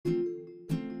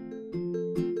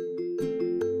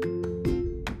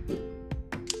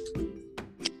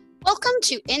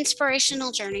to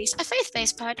Inspirational Journeys, a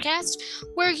faith-based podcast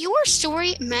where your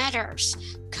story matters.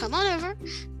 Come on over,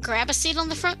 grab a seat on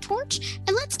the front porch,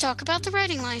 and let's talk about the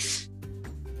writing life.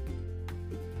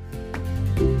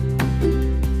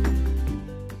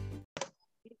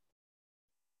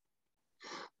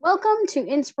 Welcome to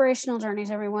Inspirational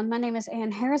Journeys, everyone. My name is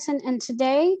Ann Harrison, and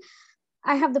today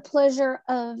I have the pleasure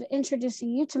of introducing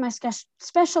you to my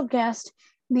special guest,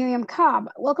 Miriam Cobb.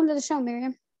 Welcome to the show,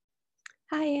 Miriam.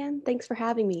 Hi, Ann. Thanks for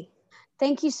having me.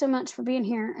 Thank you so much for being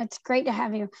here. It's great to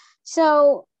have you.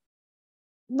 So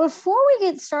before we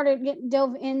get started,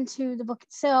 delve into the book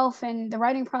itself and the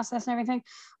writing process and everything,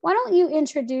 why don't you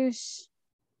introduce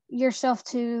yourself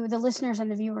to the listeners and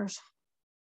the viewers?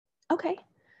 Okay.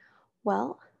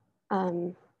 Well,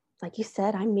 like you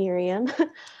said, I'm Miriam.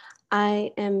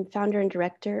 I am founder and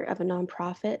director of a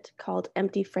nonprofit called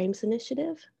Empty Frames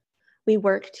Initiative. We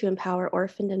work to empower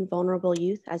orphaned and vulnerable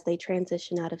youth as they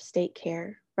transition out of state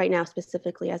care, right now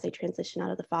specifically as they transition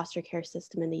out of the foster care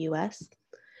system in the U.S.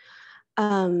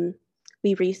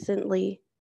 We recently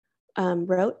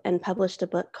wrote and published a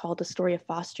book called The Story of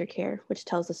Foster Care, which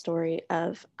tells the story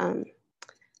of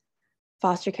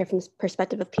foster care from the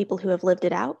perspective of people who have lived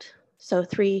it out. So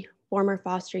 3 former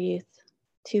foster youth,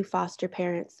 2 foster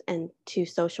parents, and 2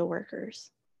 social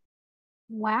workers.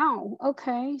 Wow.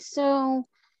 Okay. So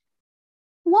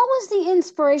what was the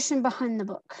inspiration behind the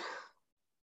book?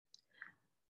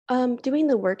 Doing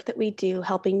the work that we do,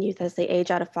 helping youth as they age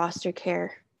out of foster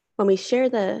care, when we share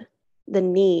the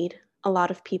need, a lot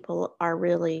of people are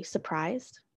really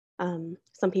surprised.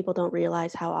 Some people don't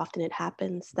realize how often it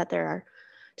happens, that there are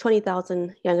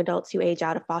 20,000 young adults who age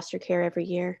out of foster care every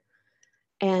year,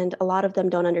 and a lot of them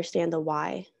don't understand the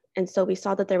why. And so we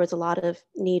saw that there was a lot of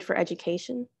need for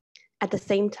education. At the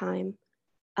same time,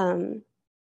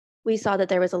 we saw that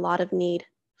there was a lot of need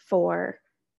for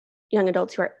young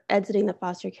adults who are exiting the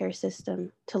foster care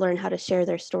system to learn how to share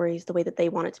their stories the way that they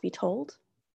want it to be told.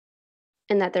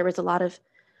 And that there was a lot of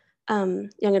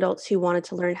young adults who wanted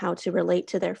to learn how to relate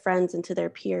to their friends and to their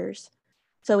peers.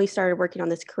 So we started working on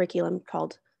this curriculum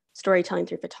called Storytelling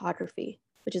Through Photography,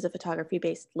 which is a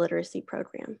photography-based literacy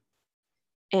program.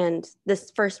 And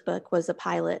this first book was a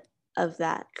pilot of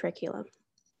that curriculum.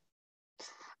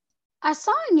 I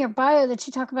saw in your bio that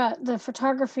you talk about the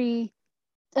photography,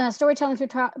 storytelling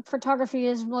through photography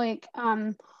is like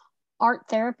art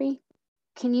therapy.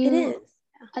 Can you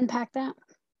unpack that?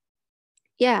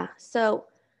 Yeah, so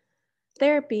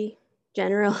therapy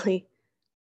generally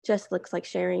just looks like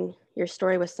sharing your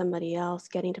story with somebody else,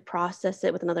 getting to process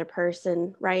it with another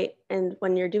person, right? And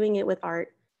when you're doing it with art,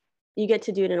 you get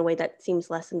to do it in a way that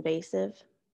seems less invasive.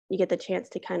 You get the chance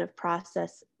to kind of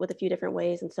process with a few different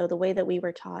ways. And so the way that we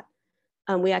were taught,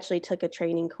 we actually took a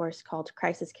training course called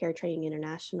Crisis Care Training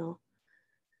International.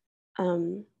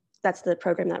 That's the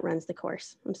program that runs the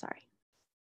course. I'm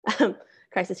sorry.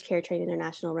 Crisis Care Training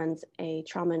International runs a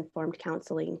trauma-informed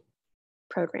counseling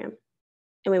program.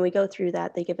 And when we go through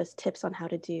that, they give us tips on how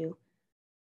to do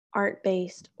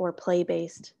art-based or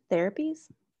play-based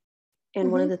therapies. And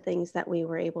one of the things that we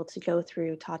were able to go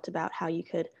through talked about how you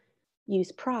could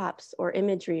use props or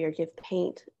imagery or give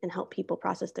paint and help people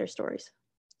process their stories.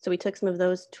 So we took some of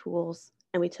those tools,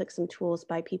 and we took some tools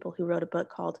by people who wrote a book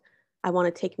called I Want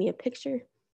to Take Me a Picture.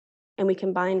 And we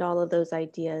combined all of those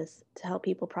ideas to help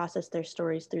people process their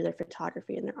stories through their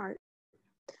photography and their art.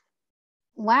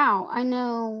 Wow, I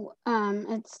know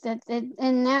it's that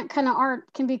and that kind of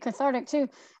art can be cathartic too.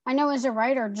 I know as a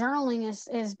writer, journaling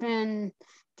has been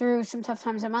through some tough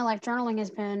times in my life. Journaling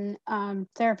has been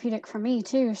therapeutic for me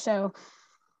too. So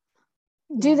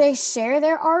do they share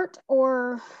their art,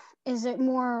 or is it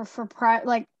more for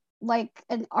like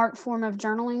an art form of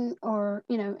journaling, or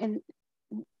in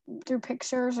through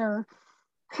pictures, or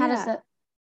how does that?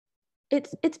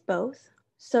 It's both.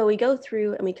 So we go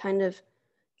through and we kind of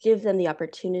give them the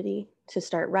opportunity to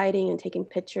start writing and taking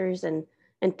pictures and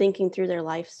thinking through their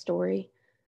life story.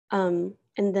 And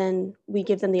then we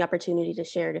give them the opportunity to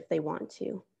share it if they want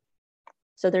to.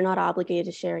 So they're not obligated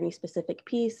to share any specific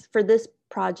piece. For this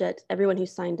project, everyone who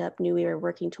signed up knew we were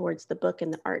working towards the book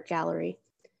and the art gallery.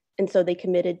 And so they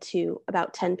committed to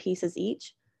about 10 pieces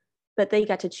each, but they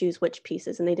got to choose which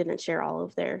pieces, and they didn't share all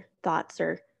of their thoughts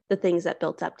or the things that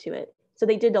built up to it. So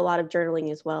they did a lot of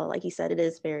journaling as well. Like you said, it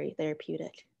is very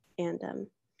therapeutic. And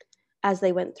as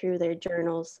they went through their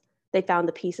journals, they found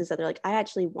the pieces that they're like, I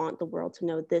actually want the world to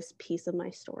know this piece of my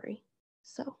story.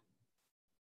 So.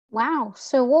 Wow.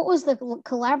 So what was the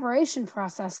collaboration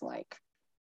process like?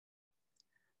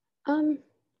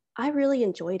 I really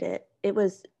enjoyed it. It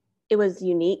was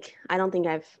unique. I don't think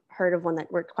I've heard of one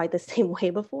that worked quite the same way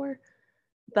before,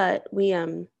 but we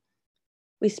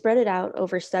we spread it out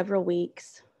over several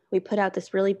weeks. We put out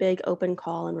this really big open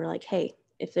call and we're like, hey,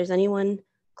 if there's anyone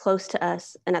close to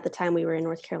us, and at the time we were in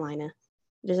North Carolina,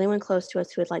 if there's anyone close to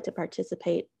us who would like to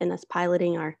participate in us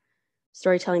piloting our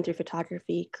storytelling through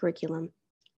photography curriculum,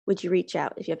 would you reach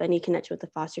out if you have any connection with the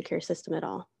foster care system at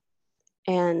all?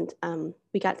 And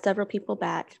we got several people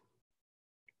back,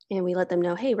 and we let them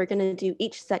know, hey, we're going to do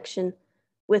each section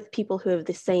with people who have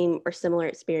the same or similar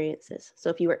experiences. So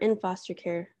if you were in foster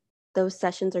care, those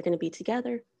sessions are going to be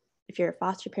together. If you're a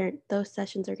foster parent, those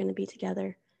sessions are going to be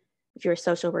together. If you're a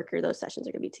social worker, those sessions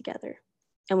are going to be together.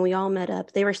 And we all met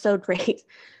up. They were so great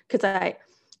because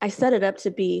I set it up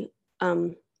to be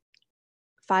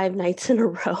 5 nights in a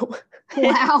row.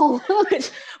 Wow.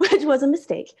 which was a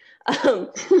mistake in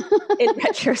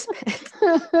retrospect.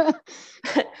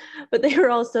 But they were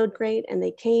all so great, and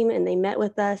they came and they met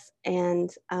with us. And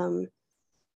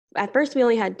at first we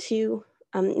only had 2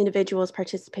 individuals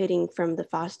participating from the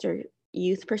foster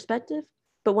youth perspective,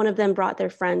 but one of them brought their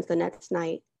friends the next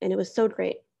night, and it was so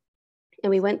great. And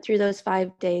we went through those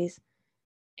 5 days,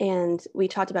 and we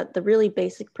talked about the really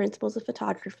basic principles of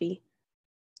photography.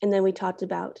 And then we talked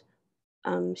about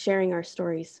sharing our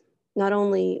stories, not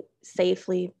only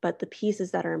safely, but the pieces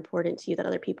that are important to you that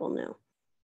other people know.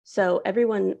 So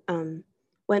everyone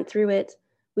went through it.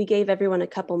 We gave everyone a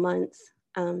couple months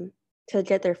to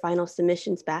get their final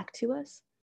submissions back to us.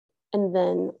 And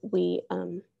then we,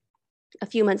 a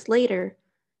few months later,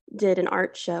 did an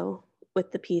art show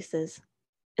with the pieces.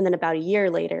 And then about a year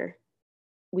later,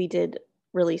 we did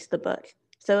release the book.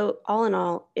 So all in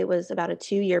all, it was about a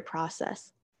 2-year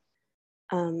process.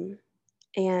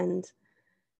 And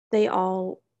they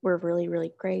all were really,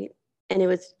 really great. And it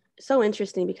was so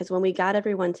interesting because when we got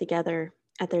everyone together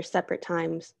at their separate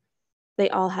times, they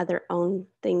all had their own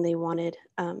thing they wanted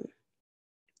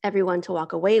everyone to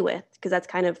walk away with, because that's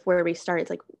kind of where we started.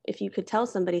 It's like, if you could tell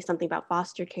somebody something about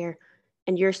foster care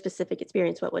and your specific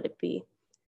experience, what would it be?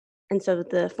 And so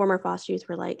the former foster youth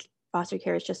were like, foster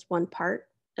care is just one part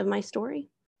of my story.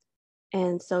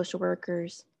 And social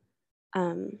workers,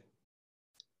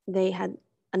 they had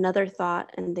another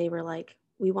thought, and they were like,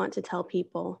 we want to tell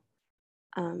people,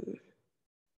 I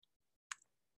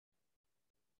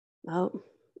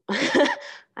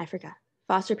forgot.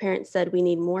 Foster parents said we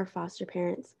need more foster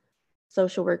parents.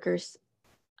 Social workers,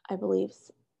 I believe,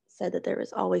 said that there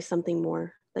was always something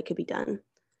more that could be done.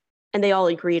 And they all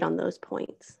agreed on those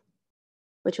points,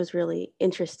 which was really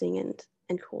interesting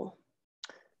and cool.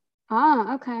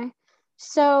 Ah, okay.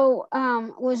 So,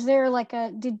 was there like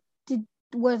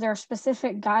was there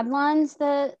specific guidelines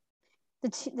that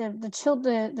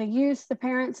the youth, the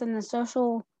parents, and the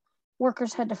social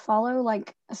workers had to follow,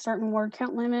 like a certain word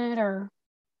count limit, or?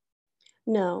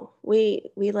 No,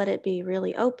 we let it be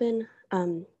really open.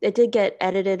 It did get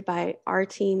edited by our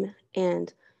team,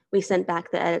 and we sent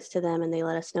back the edits to them, and they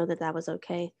let us know that that was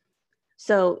okay.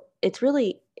 So it's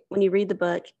really, when you read the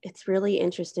book, it's really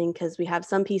interesting because we have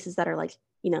some pieces that are like,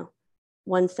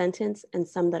 1 sentence, and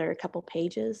some that are a couple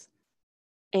pages,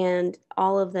 and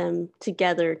all of them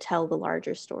together tell the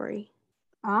larger story.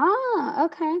 Ah,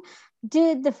 okay.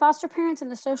 Did the foster parents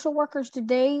and the social workers, did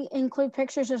they include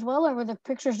pictures as well, or were the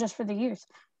pictures just for the youth?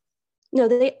 No,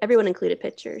 everyone included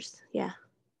pictures. Yeah.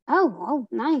 Oh,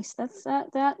 nice. That's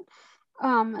that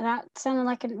sounded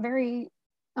like a very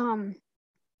fun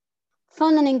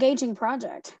and engaging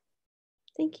project.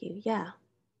 Thank you. Yeah.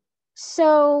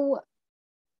 So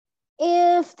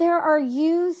if there are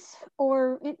youth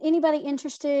or anybody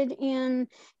interested in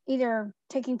either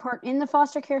taking part in the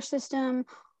foster care system,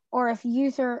 or if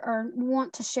youth are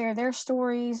want to share their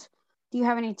stories, do you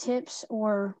have any tips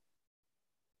or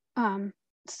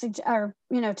tips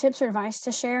or advice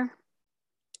to share?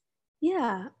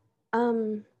 Yeah.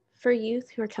 For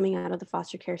youth who are coming out of the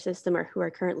foster care system or who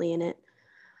are currently in it,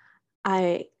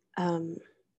 I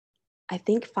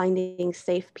think finding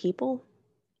safe people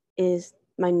is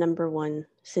my number one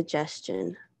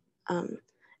suggestion.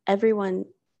 Everyone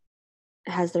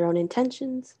has their own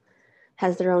intentions,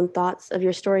 has their own thoughts of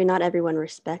your story. Not everyone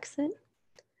respects it.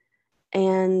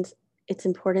 And it's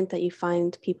important that you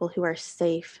find people who are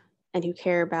safe and who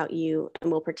care about you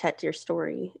and will protect your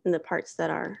story in the parts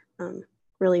that are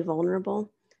really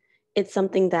vulnerable. It's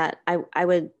something that I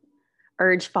would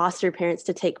urge foster parents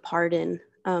to take part in,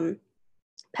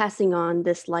 passing on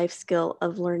this life skill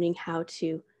of learning how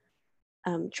to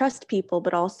trust people,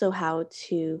 but also how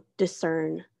to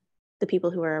discern the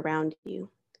people who are around you.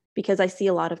 Because I see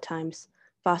a lot of times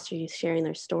foster youth sharing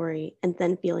their story and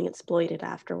then feeling exploited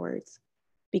afterwards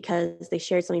because they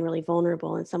shared something really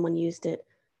vulnerable and someone used it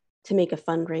to make a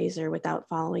fundraiser without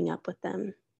following up with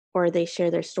them. Or they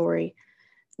share their story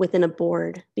within a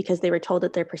board because they were told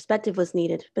that their perspective was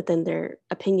needed, but then their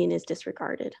opinion is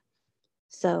disregarded.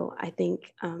 So I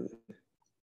think,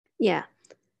 yeah,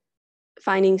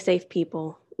 finding safe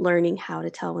people, learning how to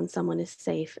tell when someone is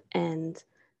safe, and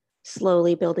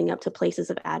slowly building up to places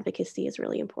of advocacy is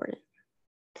really important.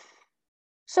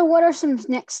 So what are some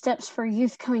next steps for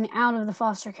youth coming out of the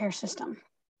foster care system?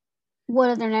 What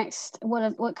are their next,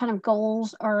 what kind of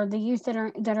goals are the youth that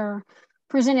are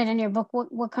presented in your book?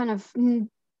 What kind of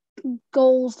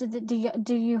goals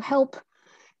do you help?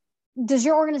 Does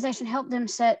your organization help them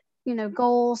set,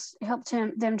 goals, help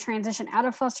them transition out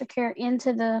of foster care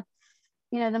into the,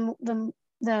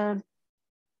 the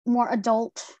more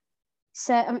adult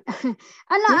set? I mean,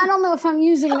 I don't know if I'm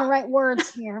using the right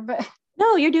words here, but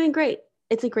no, you're doing great.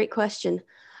 It's a great question.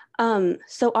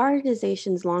 So our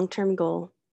organization's long-term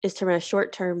goal is to run a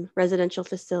short-term residential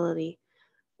facility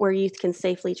where youth can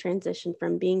safely transition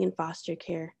from being in foster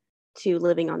care to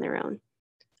living on their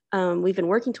own. We've been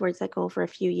working towards that goal for a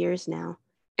few years now,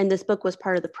 and this book was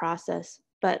part of the process.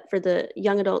 But for the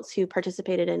young adults who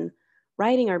participated in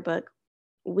writing our book,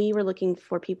 we were looking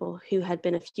for people who had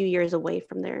been a few years away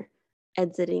from their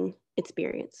exiting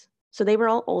experience. So they were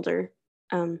all older,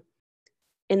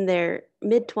 in their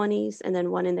mid-20s and then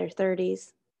one in their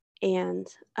 30s. And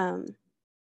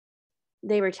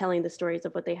they were telling the stories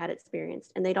of what they had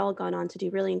experienced. And they'd all gone on to do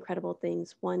really incredible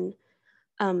things. One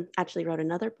actually wrote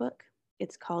another book.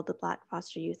 It's called The Black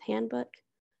Foster Youth Handbook.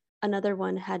 Another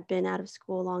one had been out of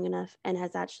school long enough and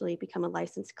has actually become a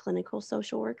licensed clinical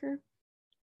social worker.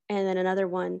 And then another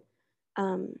one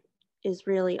is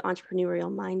really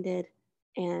entrepreneurial minded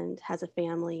and has a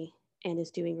family and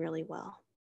is doing really well.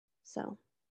 So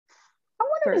I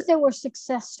wondered if there were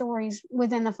success stories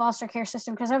within the foster care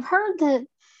system, because I've heard that,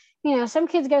 some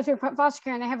kids go through foster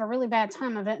care and they have a really bad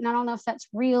time of it. And I don't know if that's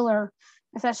real or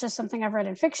if that's just something I've read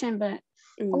in fiction, but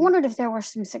I wondered if there were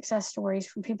some success stories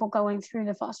from people going through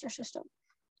the foster system.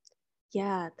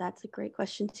 Yeah, that's a great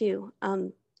question too.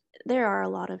 There are a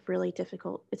lot of really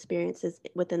difficult experiences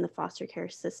within the foster care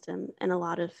system and a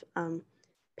lot of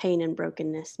pain and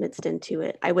brokenness mixed into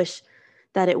it. I wish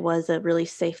that it was a really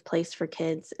safe place for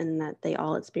kids and that they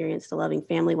all experienced a loving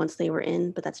family once they were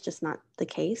in, but that's just not the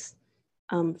case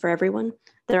for everyone.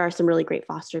 There are some really great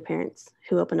foster parents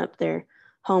who open up their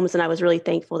homes, and I was really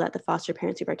thankful that the foster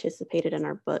parents who participated in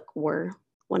our book were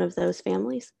one of those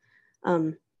families.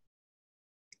 And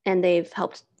they've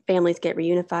helped families get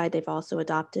reunified. They've also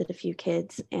adopted a few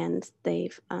kids, and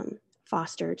they've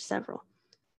fostered several.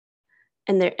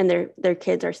 And their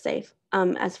kids are safe.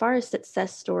 As far as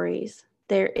success stories,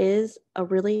 there is a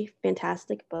really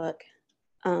fantastic book.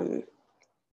 It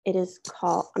is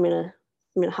called, I'm gonna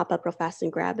hop up real fast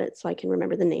and grab it so I can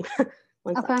remember the name.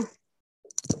 Okay.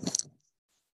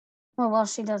 Well, while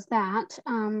she does that,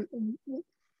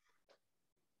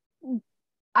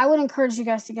 I would encourage you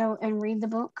guys to go and read the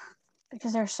book,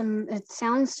 because it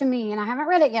sounds to me, and I haven't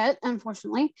read it yet,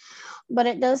 unfortunately, but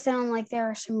it does sound like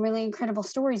there are some really incredible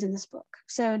stories in this book.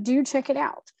 So do check it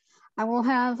out. I will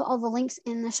have all the links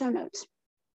in the show notes.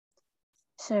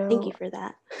 So thank you for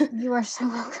that. You are so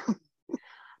welcome.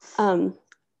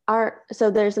 So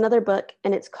there's another book,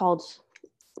 and it's called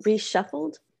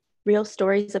Reshuffled: Real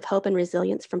Stories of Hope and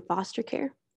Resilience from Foster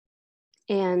Care.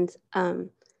 And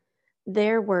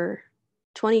there were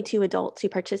 22 adults who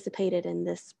participated in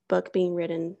this book being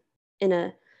written in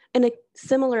a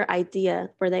similar idea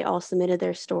where they all submitted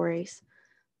their stories.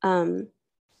 And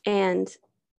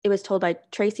it was told by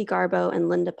Tracy Garbo and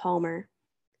Linda Palmer.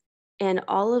 And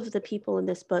all of the people in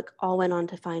this book all went on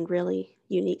to find really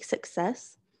unique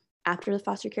success after the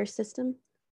foster care system.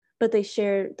 But they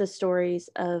shared the stories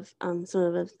of some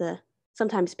of the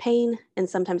sometimes pain and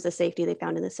sometimes the safety they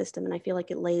found in the system. And I feel like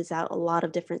it lays out a lot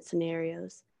of different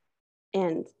scenarios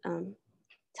and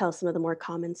tells some of the more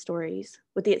common stories,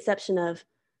 with the exception of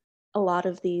a lot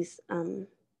of these,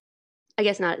 I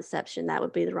guess not exception, that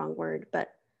would be the wrong word,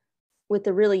 but with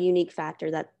the really unique factor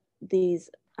that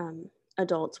these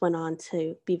adults went on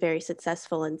to be very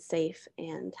successful and safe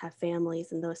and have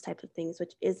families and those types of things,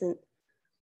 which isn't,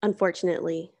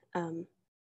 unfortunately,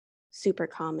 super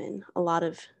common. A lot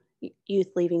of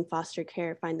youth leaving foster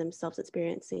care find themselves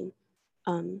experiencing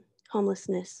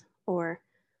homelessness or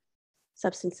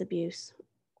substance abuse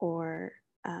or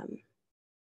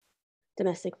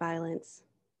domestic violence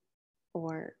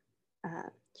or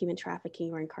human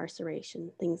trafficking or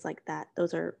incarceration, things like that.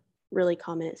 Those are really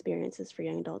common experiences for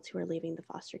young adults who are leaving the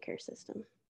foster care system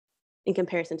in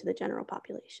comparison to the general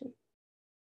population.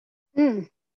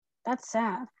 That's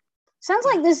sad. Sounds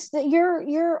like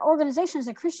your organization is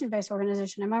a Christian-based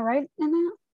organization. Am I right in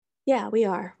that? Yeah, we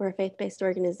are. We're a faith-based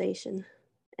organization.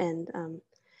 And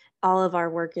all of our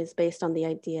work is based on the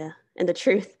idea and the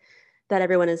truth that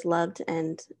everyone is loved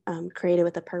and created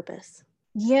with a purpose.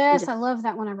 Yes, I love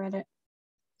that when I read it.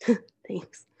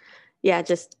 Thanks. Yeah,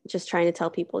 just trying to tell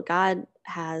people God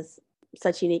has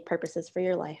such unique purposes for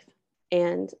your life,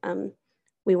 and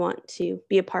we want to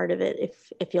be a part of it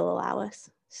if you'll allow us.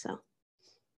 So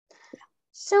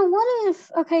what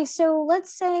if, okay, so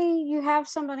let's say you have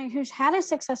somebody who's had a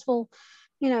successful,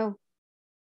 you know,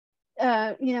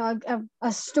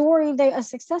 a story, a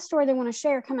success story they want to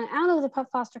share coming out of the pup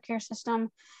foster care system,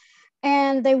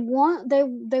 and they want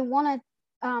to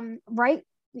write,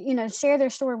 share their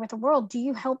story with the world. Do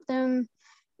you help them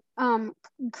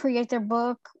create their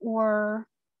book, or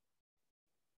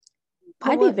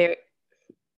I'd be very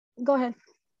go ahead.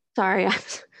 Sorry,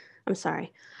 I'm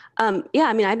sorry. Yeah,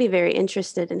 I mean, I'd be very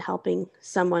interested in helping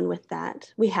someone with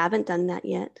that. We haven't done that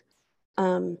yet.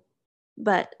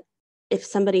 But if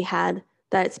somebody had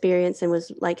that experience and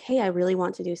was like, hey, I really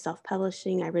want to do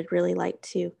self-publishing, I would really like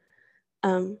to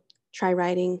try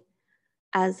writing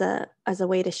as a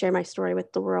way to share my story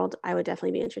with the world, I would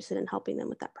definitely be interested in helping them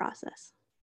with that process.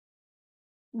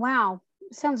 Wow,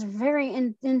 sounds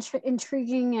very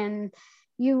intriguing, and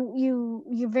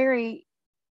you're very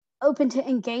open to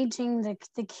engaging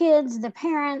the kids, the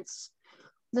parents,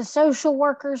 the social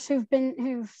workers who've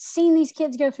seen these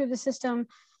kids go through the system,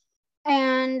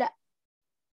 and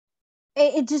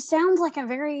it just sounds like a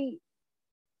very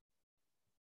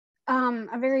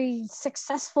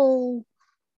successful.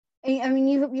 I mean,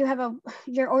 you have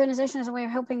your organization has a way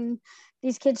of helping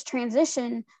these kids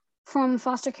transition from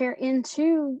foster care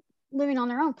into living on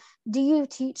their own. Do you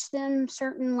teach them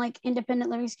certain like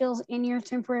independent living skills in your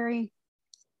temporary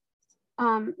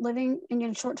living, in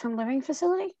your short-term living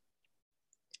facility?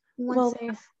 Well,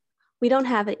 we don't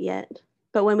have it yet,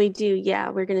 but when we do, yeah,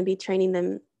 we're going to be training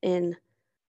them in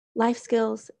life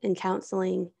skills, in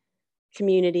counseling,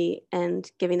 community, and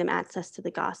giving them access to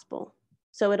the gospel.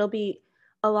 So it'll be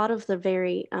a lot of the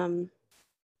very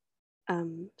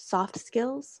soft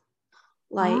skills,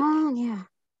 like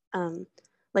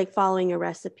like following a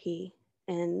recipe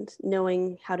and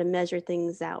knowing how to measure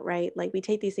things out, right? Like we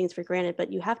take these things for granted,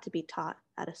 but you have to be taught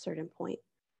at a certain point.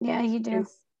 Yeah, you do.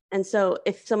 And so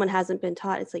if someone hasn't been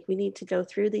taught, it's like we need to go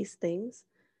through these things,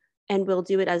 and we'll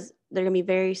do it as they're going to be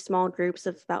very small groups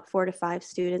of about 4 to 5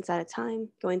 students at a time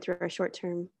going through our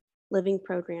short-term living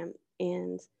program.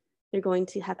 And they're going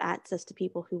to have access to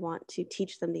people who want to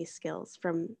teach them these skills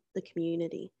from the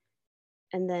community.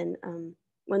 And then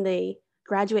when they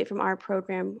graduate from our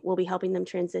program, we'll be helping them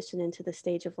transition into the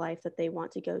stage of life that they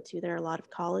want to go to. There are a lot of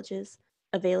colleges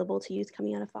available to youth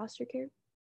coming out of foster care.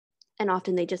 And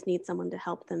often they just need someone to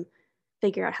help them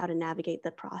figure out how to navigate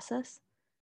the process.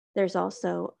 There's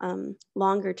also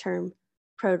longer term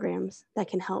programs that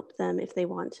can help them if they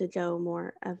want to go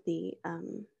more of the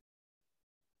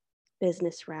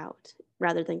business route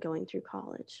rather than going through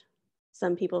college.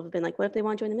 Some people have been like, what if they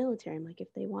want to join the military? I'm like,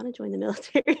 if they want to join the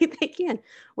military, they can.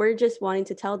 We're just wanting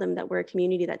to tell them that we're a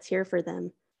community that's here for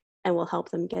them and will help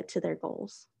them get to their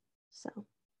goals. So.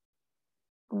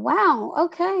 Wow.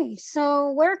 Okay.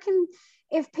 So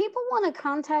if people want to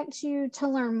contact you to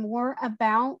learn more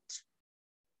about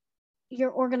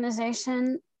your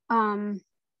organization,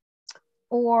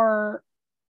 or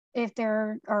if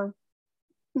there are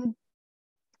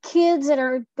kids that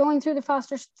are going through the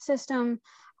foster system,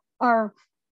 or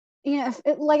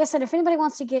like I said, if anybody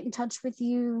wants to get in touch with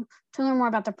you to learn more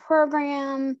about the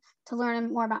program, to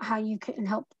learn more about how you can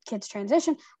help kids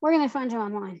transition, we're going to find you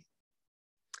online.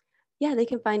 Yeah, they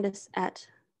can find us at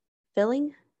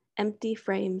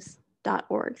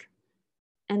fillingemptyframes.org.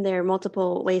 And there are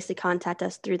multiple ways to contact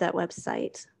us through that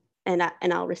website. And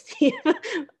I'll receive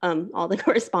all the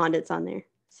correspondence on there.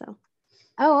 So.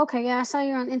 Oh, okay. Yeah, I saw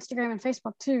you on Instagram and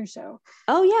Facebook too. So.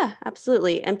 Oh yeah,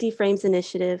 absolutely. Empty Frames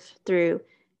Initiative through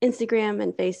Instagram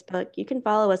and Facebook. You can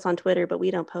follow us on Twitter, but we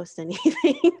don't post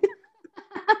anything.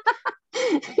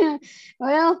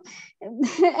 Well,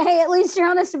 hey, at least you're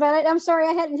honest about it. I'm sorry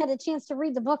I hadn't had a chance to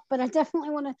read the book, but I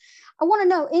definitely want to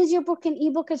know, is your book an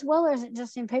ebook as well, or is it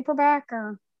just in paperback?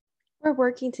 Or we're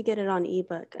working to get it on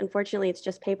ebook. Unfortunately, it's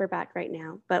just paperback right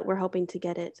now, but we're hoping to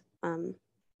get it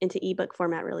into ebook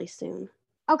format really soon.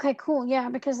 Okay, cool. Yeah,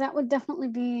 because that would definitely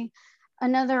be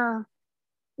another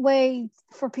way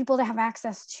for people to have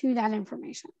access to that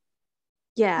information.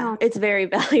 Yeah, it's very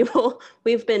valuable.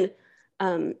 We've been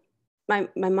my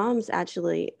mom's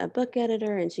actually a book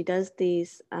editor, and she does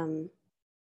these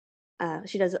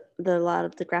she does a lot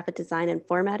of the graphic design and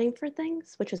formatting for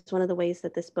things, which is one of the ways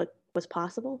that this book was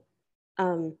possible.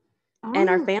 And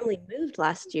our Oh, family moved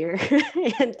last year and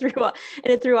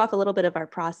it threw off a little bit of our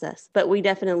process, but we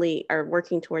definitely are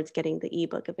working towards getting the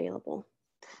ebook available.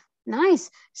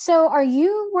 nice. So are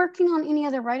you working on any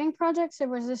other writing projects, or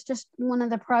was this just one of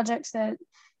the projects that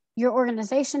your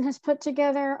organization has put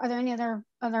together? Are there any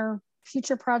other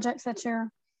future projects that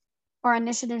or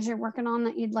initiatives you're working on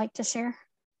that you'd like to share?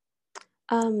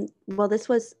 Well, this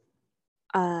was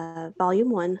volume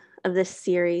 1 of this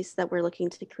series that we're looking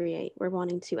to create. We're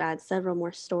wanting to add several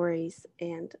more stories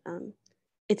and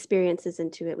experiences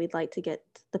into it. We'd like to get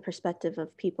the perspective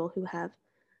of people who have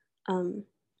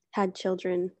had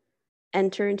children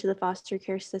enter into the foster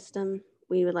care system.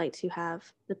 We would like to have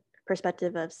the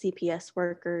perspective of CPS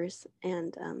workers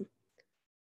and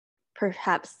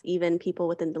perhaps even people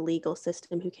within the legal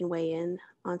system who can weigh in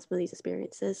on some of these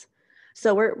experiences.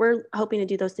 So we're hoping to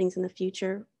do those things in the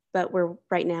future, but we're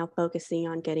right now focusing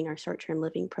on getting our short-term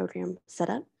living program set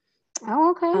up.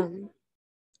 Oh, okay.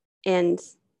 And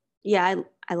yeah,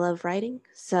 I love writing,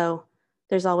 so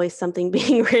there's always something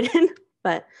being written,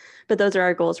 but those are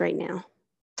our goals right now.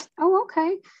 Oh,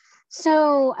 okay.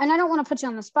 So, and I don't want to put you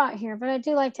on the spot here, but I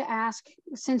do like to ask,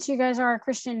 since you guys are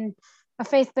a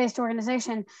faith-based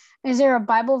organization, is there a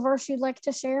Bible verse you'd like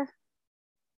to share?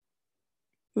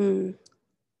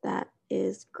 That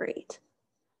is great.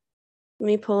 Let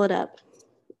me pull it up.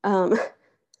 There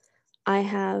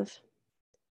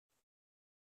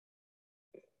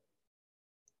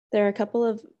are a couple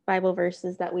of Bible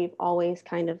verses that we've always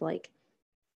kind of like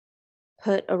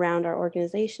put around our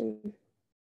organization.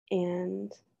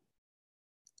 And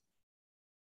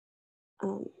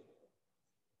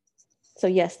so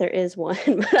yes, there is one,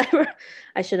 but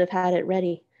I should have had it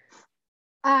ready.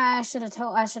 I should have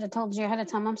told you ahead of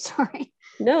time. I'm sorry.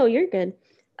 No, you're good.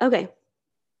 Okay.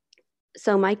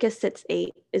 So Micah 6:8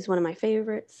 is one of my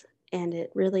favorites, and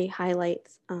it really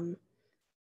highlights,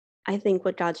 I think,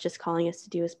 what God's just calling us to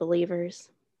do as believers.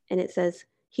 And it says,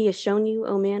 "He has shown you,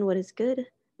 O man, what is good,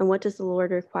 and what does the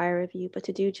Lord require of you, but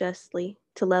to do justly,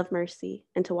 to love mercy,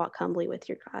 and to walk humbly with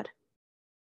your God."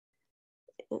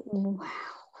 Wow.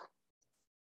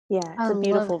 Yeah, it's a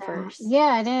beautiful verse.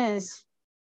 Yeah, it is.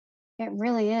 It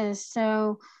really is.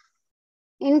 So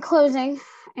in closing,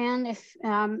 and if,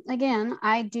 again,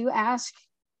 I do ask,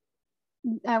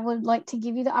 I would like to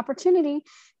give you the opportunity,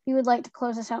 if you would like to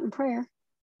close us out in prayer.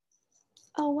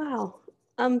 Oh, wow.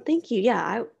 Thank you.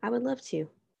 Yeah, I would love to.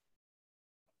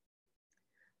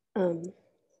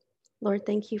 Lord,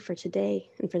 thank you for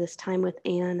today and for this time with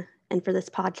Anne and for this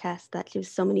podcast that gives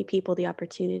so many people the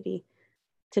opportunity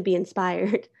to be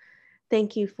inspired.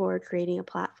 Thank you for creating a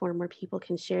platform where people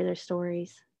can share their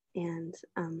stories and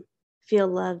feel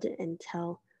loved and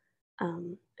tell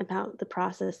about the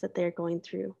process that they're going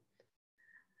through.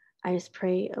 I just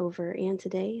pray over Anne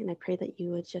today, and I pray that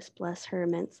you would just bless her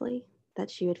immensely, that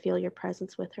she would feel your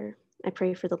presence with her. I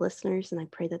pray for the listeners, and I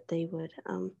pray that they would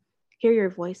hear your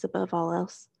voice above all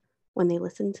else when they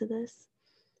listen to this.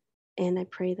 And I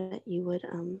pray that you would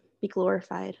be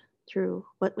glorified through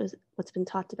what's been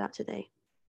talked about today.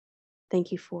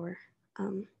 Thank you for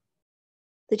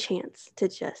the chance to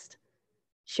just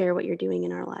share what you're doing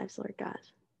in our lives, Lord God.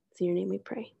 It's in your name we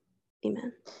pray.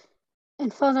 Amen.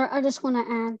 And Father, I just want to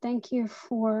add, thank you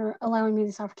for allowing me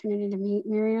this opportunity to meet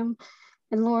Miriam.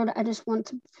 And Lord, I just want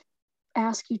to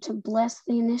ask you to bless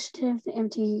the initiative, the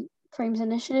Empty Frames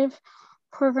Initiative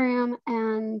program,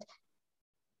 and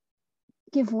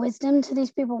give wisdom to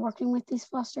these people working with these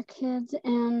foster kids,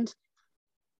 and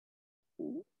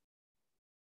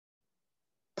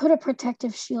put a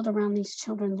protective shield around these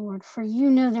children, Lord, for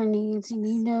you know their needs, and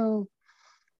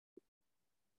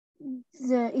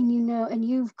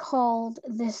you've called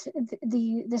this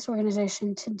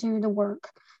organization to do the work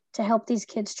to help these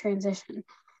kids transition.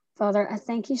 Father, I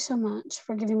thank you so much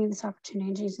for giving me this opportunity.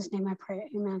 In Jesus' name I pray,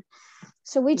 amen.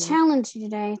 So we challenge you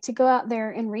today to go out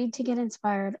there and read to get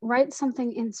inspired. Write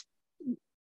something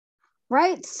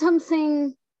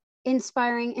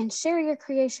inspiring and share your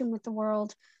creation with the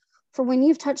world. For when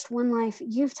you've touched one life,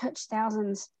 you've touched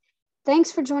thousands. Thanks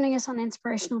for joining us on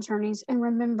Inspirational Journeys. And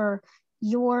remember,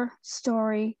 your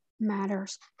story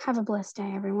matters. Have a blessed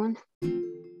day, everyone.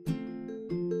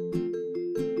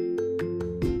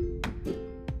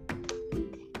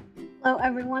 Hello,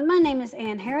 everyone. My name is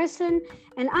Anne Harrison,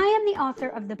 and I am the author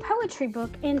of the poetry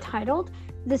book entitled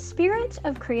The Spirit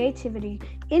of Creativity,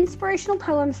 Inspirational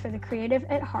Poems for the Creative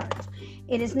at Heart.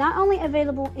 It is not only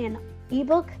available in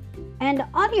ebook and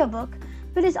audiobook,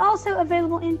 but is also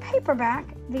available in paperback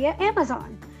via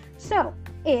Amazon. So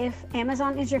if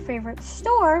Amazon is your favorite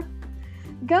store,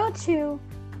 go to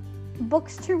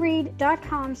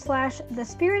bookstoread.com/The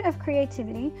Spirit of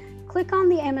Creativity, click on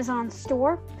the Amazon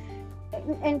store,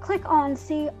 and click on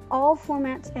see all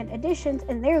formats and editions,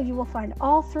 and there you will find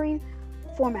all 3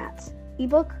 formats: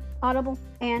 ebook, Audible,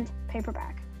 and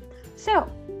paperback. So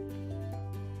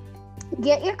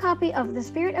get your copy of The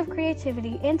Spirit of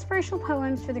Creativity, Inspirational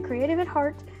Poems for the Creative at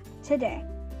Heart today.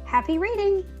 Happy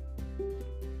reading!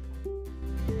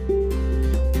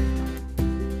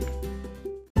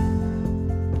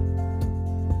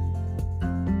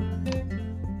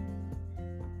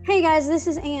 Hey guys, this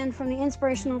is Anne from the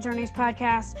Inspirational Journeys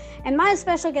podcast, and my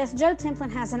special guest Joe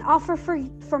Templin has an offer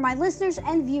for my listeners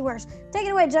and viewers. Take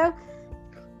it away, Joe.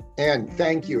 Anne,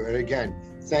 thank you. And again,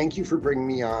 thank you for bringing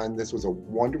me on. This was a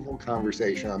wonderful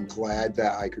conversation. I'm glad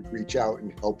that I could reach out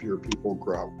and help your people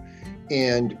grow.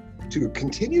 And to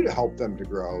continue to help them to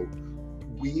grow,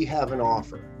 we have an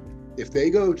offer. If they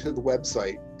go to the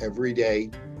website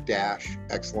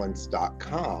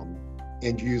everyday-excellence.com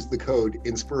and use the code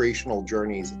Inspirational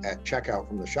Journeys at checkout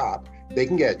from the shop, they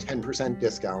can get a 10%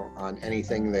 discount on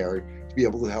anything there to be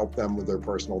able to help them with their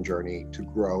personal journey to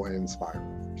grow and inspire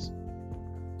others.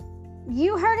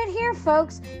 You heard it here,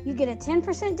 folks. You get a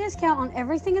 10% discount on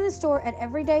everything in the store at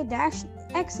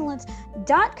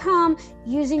everyday-excellence.com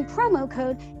using promo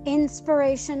code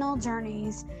Inspirational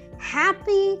Journeys.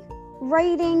 Happy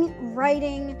writing,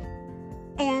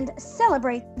 and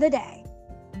celebrate the day.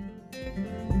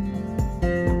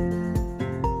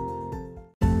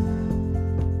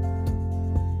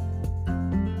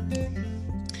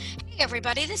 Hey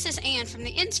everybody, this is Anne from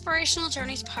the Inspirational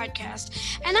Journeys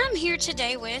podcast, and I'm here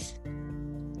today with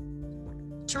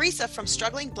Teresa from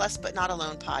Struggling Blessed But Not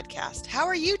Alone podcast. How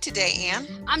are you today, Anne?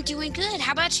 I'm doing good.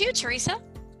 How about you, Teresa?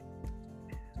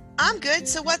 I'm good.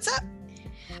 So what's up?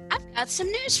 I've got some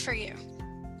news for you.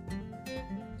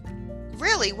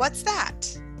 Really? What's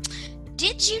that?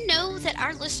 Did you know that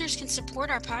our listeners can support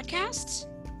our podcasts?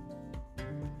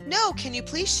 No, can you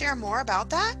please share more about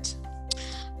that?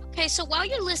 Okay, so while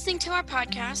you're listening to our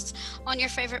podcasts on your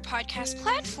favorite podcast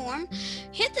platform,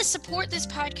 hit the Support This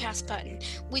Podcast button.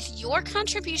 With your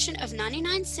contribution of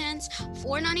 99 cents,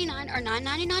 $4.99, or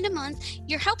 $9.99 a month,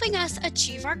 you're helping us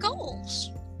achieve our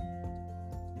goals.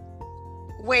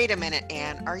 Wait a minute,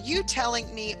 Anne. Are you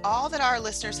telling me all that our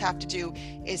listeners have to do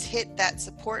is hit that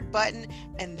support button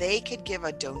and they could give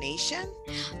a donation?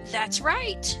 That's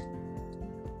right.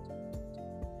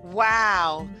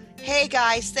 Wow. Hey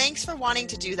guys, thanks for wanting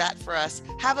to do that for us.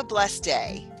 Have a blessed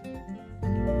day.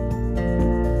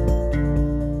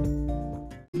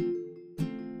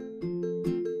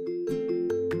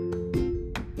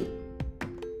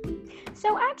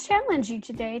 So I challenge you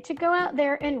today to go out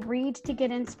there and read to get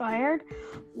inspired,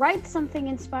 write something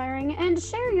inspiring, and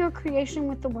share your creation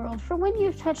with the world. For when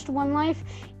you've touched one life,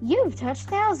 you've touched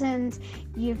thousands.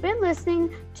 You've been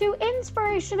listening to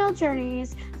Inspirational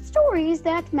Journeys, Stories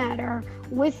That Matter,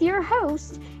 with your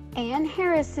host, Anne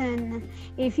Harrison.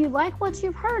 If you like what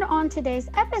you've heard on today's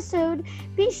episode,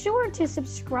 be sure to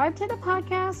subscribe to the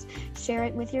podcast, share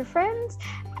it with your friends,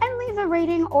 and leave a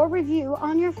rating or review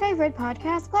on your favorite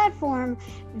podcast platform.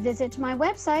 Visit my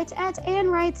website at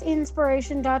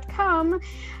AnneWritesInspiration.com,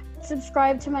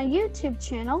 subscribe to my YouTube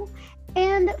channel,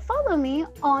 and follow me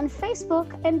on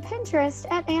Facebook and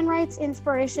Pinterest at Anne Writes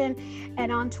Inspiration,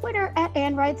 and on Twitter at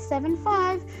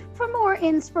AnneWrites75 for more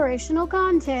inspirational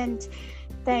content.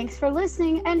 Thanks for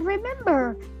listening, and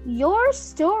remember, your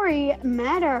story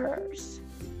matters.